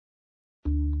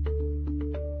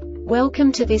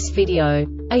Welcome to this video.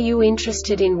 Are you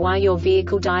interested in why your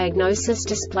vehicle diagnosis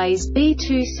displays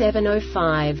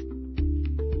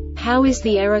B2705? How is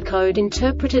the error code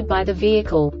interpreted by the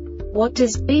vehicle? What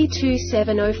does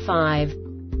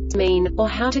B2705 mean, or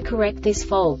how to correct this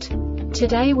fault?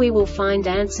 Today we will find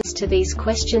answers to these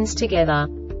questions together.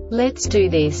 Let's do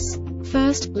this.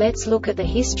 First, let's look at the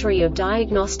history of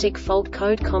diagnostic fault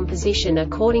code composition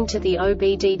according to the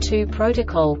OBD2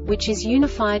 protocol, which is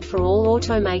unified for all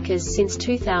automakers since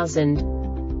 2000.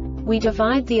 We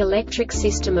divide the electric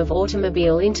system of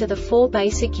automobile into the four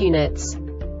basic units: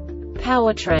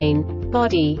 powertrain,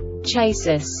 body,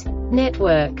 chassis,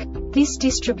 network. This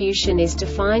distribution is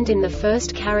defined in the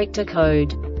first character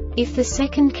code. If the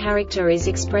second character is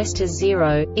expressed as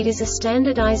 0, it is a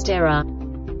standardized error.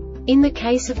 In the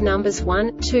case of numbers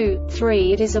 1, 2,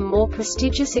 3, it is a more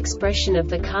prestigious expression of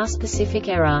the car-specific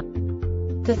error.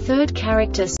 The third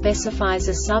character specifies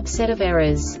a subset of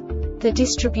errors. The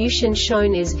distribution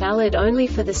shown is valid only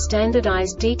for the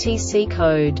standardized DTC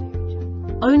code.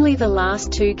 Only the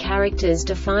last two characters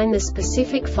define the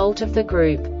specific fault of the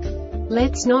group.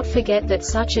 Let's not forget that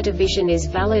such a division is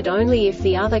valid only if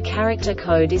the other character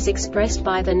code is expressed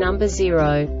by the number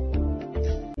 0.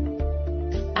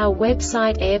 Our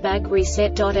website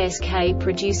airbagreset.sk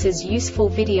produces useful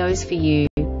videos for you.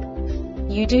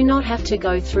 You do not have to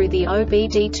go through the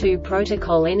OBD2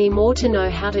 protocol anymore to know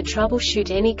how to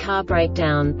troubleshoot any car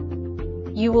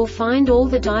breakdown. You will find all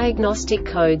the diagnostic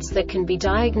codes that can be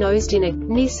diagnosed in a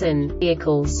Nissan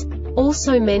vehicles.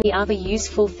 Also many other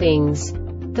useful things.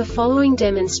 The following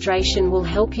demonstration will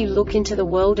help you look into the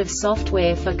world of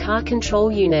software for car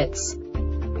control units.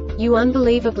 You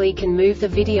unbelievably can move the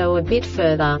video a bit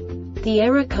further. The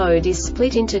error code is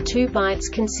split into 2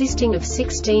 bytes consisting of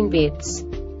 16 bits.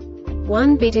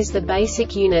 1 bit is the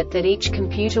basic unit that each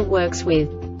computer works with.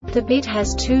 The bit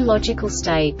has 2 logical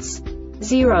states: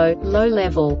 0, low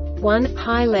level, 1,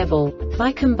 high level.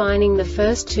 By combining the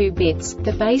first 2 bits,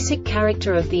 the basic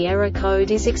character of the error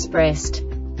code is expressed.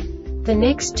 The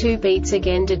next 2 beats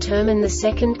again determine the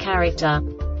second character.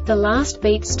 The last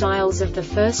beat styles of the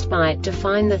first byte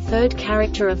define the third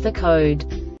character of the code.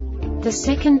 The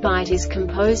second byte is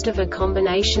composed of a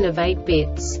combination of 8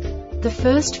 bits. The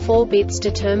first 4 bits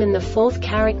determine the fourth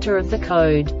character of the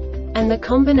code. And the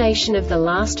combination of the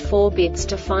last 4 bits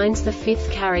defines the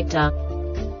fifth character.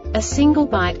 A single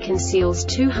byte conceals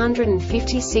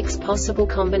 256 possible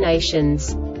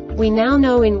combinations. We now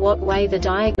know in what way the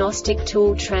diagnostic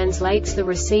tool translates the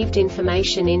received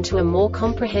information into a more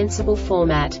comprehensible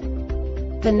format.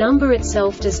 The number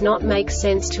itself does not make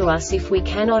sense to us if we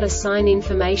cannot assign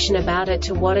information about it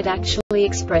to what it actually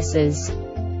expresses.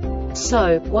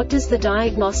 So, what does the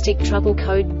diagnostic trouble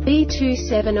code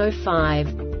B2705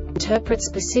 interpret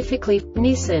specifically for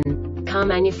Nissan car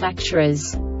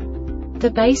manufacturers?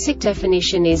 The basic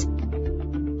definition is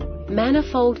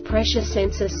manifold pressure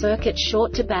sensor circuit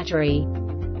short to battery.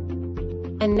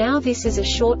 And now this is a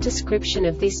short description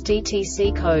of this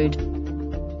DTC code.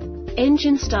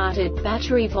 Engine started,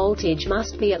 battery voltage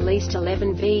must be at least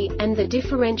 11 V, and the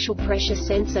differential pressure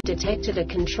sensor detected a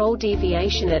control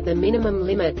deviation at the minimum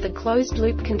limit. The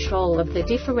closed-loop control of the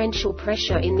differential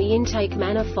pressure in the intake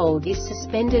manifold is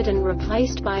suspended and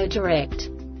replaced by a direct.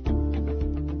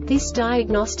 This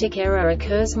diagnostic error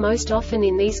occurs most often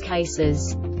in these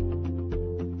cases: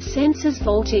 sensors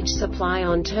voltage supply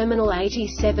on terminal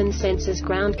 87, sensors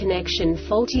ground connection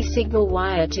faulty, signal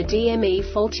wire to DME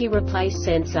faulty, replace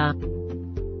sensor.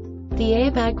 The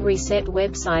Airbag Reset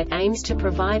website aims to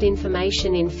provide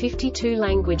information in 52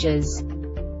 languages.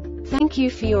 Thank you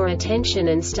for your attention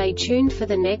and stay tuned for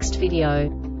the next video.